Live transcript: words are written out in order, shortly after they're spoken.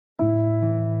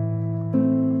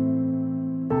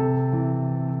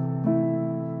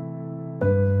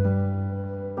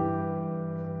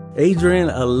Adrienne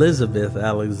Elizabeth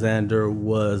Alexander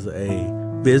was a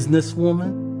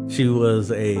businesswoman. She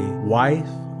was a wife,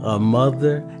 a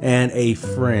mother, and a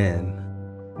friend.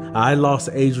 I lost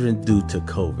Adrienne due to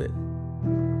COVID.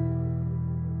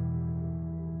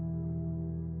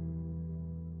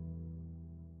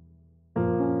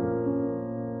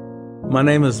 My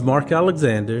name is Mark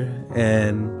Alexander,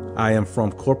 and I am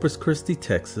from Corpus Christi,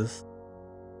 Texas.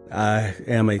 I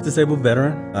am a disabled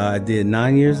veteran. I did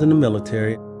 9 years in the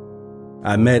military.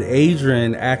 I met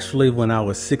Adrienne actually when I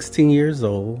was 16 years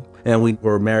old, and we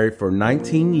were married for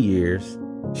 19 years.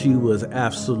 She was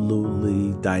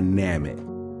absolutely dynamic.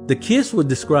 The kids would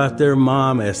describe their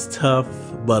mom as tough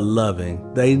but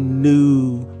loving. They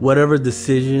knew whatever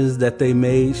decisions that they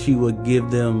made, she would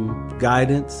give them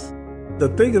guidance. The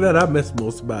thing that I miss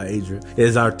most about Adrienne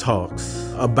is our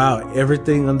talks about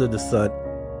everything under the sun.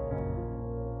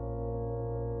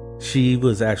 She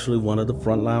was actually one of the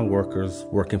frontline workers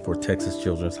working for Texas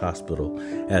Children's Hospital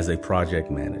as a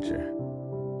project manager.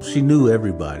 She knew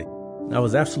everybody. I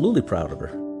was absolutely proud of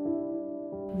her.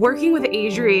 Working with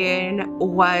Adrienne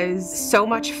was so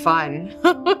much fun.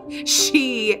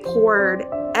 She poured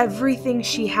everything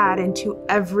she had into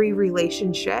every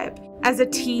relationship. As a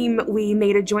team, we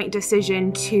made a joint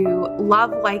decision to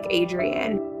love like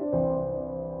Adrienne.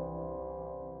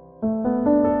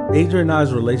 Adrienne and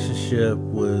I's relationship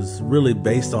was really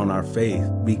based on our faith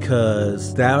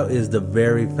because that is the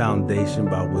very foundation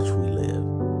by which we live.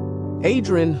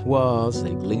 Adrienne was a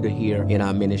leader here in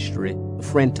our ministry, a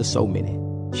friend to so many.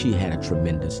 She had a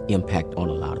tremendous impact on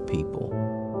a lot of people.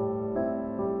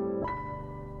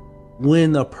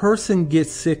 When a person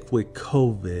gets sick with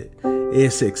COVID,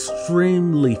 it's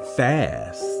extremely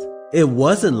fast. It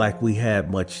wasn't like we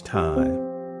had much time.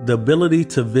 The ability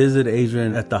to visit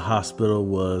Adrienne at the hospital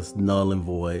was null and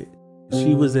void.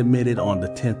 She was admitted on the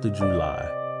 10th of July.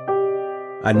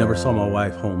 I never saw my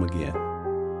wife home again.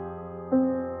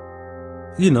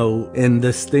 You know, in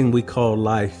this thing we call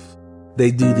life,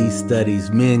 they do these studies.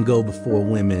 Men go before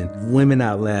women. Women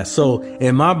outlast. So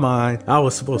in my mind, I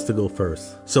was supposed to go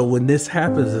first. So when this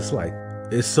happens, it's like,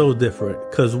 it's so different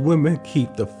because women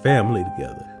keep the family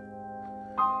together.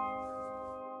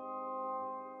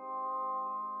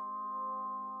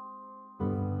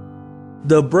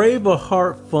 The Brave of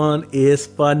Heart Fund is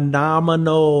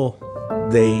phenomenal.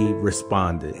 They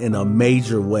responded in a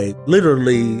major way,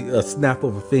 literally a snap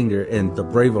of a finger, and the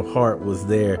Brave of Heart was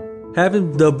there.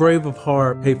 Having the Brave of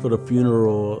Heart pay for the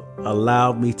funeral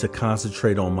allowed me to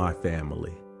concentrate on my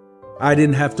family. I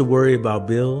didn't have to worry about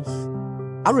bills.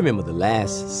 I remember the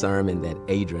last sermon that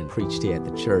Adrienne preached here at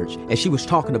the church, and she was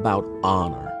talking about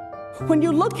honor. When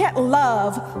you look at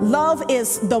love, love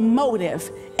is the motive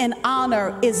and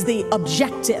honor is the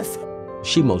objective.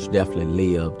 She most definitely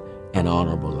lived an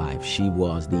honorable life. She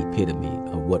was the epitome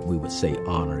of what we would say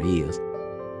honor is.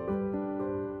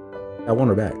 I want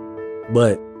her back,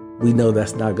 but we know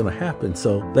that's not going to happen.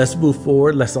 So let's move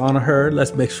forward. Let's honor her.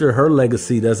 Let's make sure her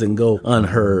legacy doesn't go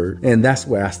unheard. And that's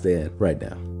where I stand right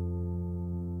now.